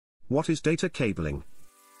What is data cabling?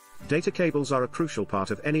 Data cables are a crucial part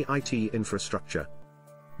of any IT infrastructure.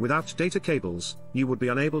 Without data cables, you would be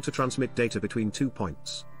unable to transmit data between 2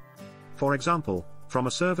 points. For example, from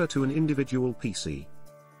a server to an individual PC.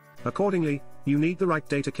 Accordingly, you need the right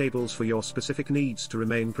data cables for your specific needs to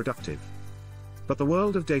remain productive. But the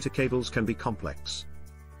world of data cables can be complex.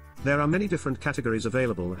 There are many different categories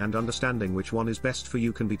available, and understanding which one is best for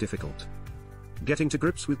you can be difficult. Getting to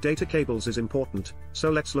grips with data cables is important, so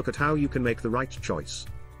let's look at how you can make the right choice.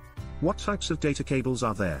 What types of data cables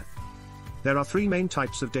are there? There are 3 main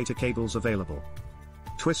types of data cables available.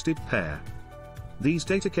 Twisted pair. These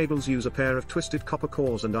data cables use a pair of twisted copper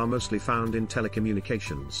cores and are mostly found in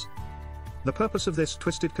telecommunications. The purpose of this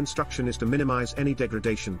twisted construction is to minimize any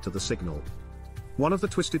degradation to the signal. One of the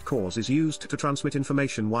twisted cores is used to transmit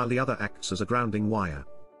information while the other acts as a grounding wire.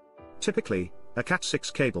 Typically, a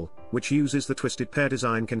Cat6 cable, which uses the twisted pair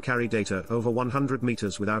design, can carry data over 100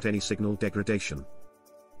 meters without any signal degradation.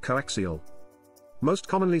 Coaxial. Most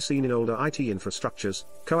commonly seen in older IT infrastructures,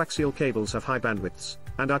 coaxial cables have high bandwidths,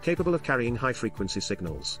 and are capable of carrying high-frequency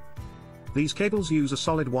signals. These cables use a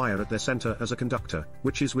solid wire at their center as a conductor,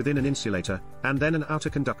 which is within an insulator, and then an outer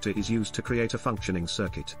conductor is used to create a functioning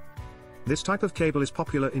circuit. This type of cable is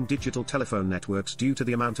popular in digital telephone networks due to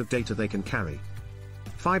the amount of data they can carry.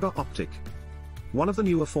 Fiber optic. One of the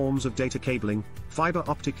newer forms of data cabling, fiber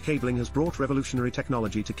optic cabling has brought revolutionary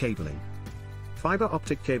technology to cabling. Fiber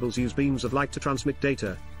optic cables use beams of light to transmit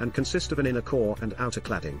data, and consist of an inner core and outer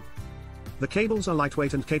cladding. The cables are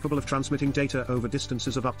lightweight and capable of transmitting data over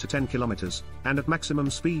distances of up to 10 kilometers, and at maximum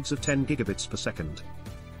speeds of 10 gigabits per second.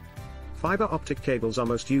 Fiber optic cables are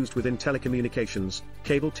most used within telecommunications,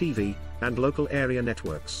 cable TV, and local area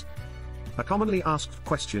networks. A commonly asked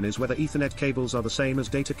question is whether Ethernet cables are the same as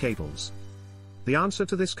data cables. The answer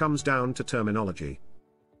to this comes down to terminology.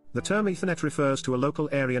 The term Ethernet refers to a local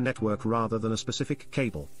area network rather than a specific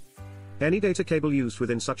cable. Any data cable used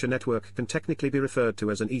within such a network can technically be referred to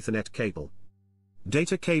as an Ethernet cable.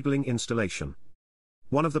 Data cabling installation.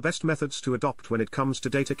 One of the best methods to adopt when it comes to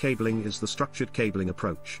data cabling is the structured cabling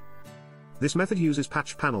approach. This method uses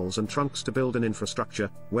patch panels and trunks to build an infrastructure,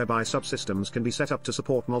 whereby subsystems can be set up to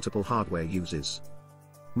support multiple hardware uses.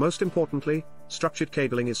 Most importantly, structured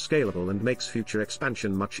cabling is scalable and makes future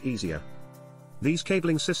expansion much easier. These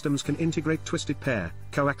cabling systems can integrate twisted pair,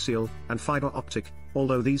 coaxial, and fiber optic,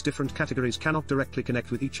 although these different categories cannot directly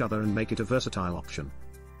connect with each other and make it a versatile option.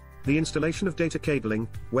 The installation of data cabling,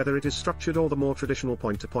 whether it is structured or the more traditional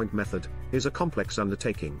point-to-point method, is a complex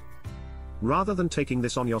undertaking. Rather than taking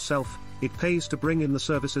this on yourself, it pays to bring in the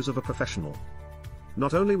services of a professional.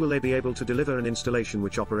 Not only will they be able to deliver an installation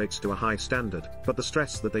which operates to a high standard, but the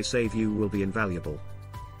stress that they save you will be invaluable.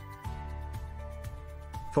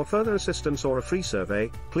 For further assistance or a free survey,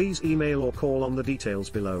 please email or call on the details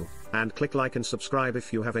below, and click like and subscribe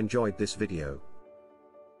if you have enjoyed this video.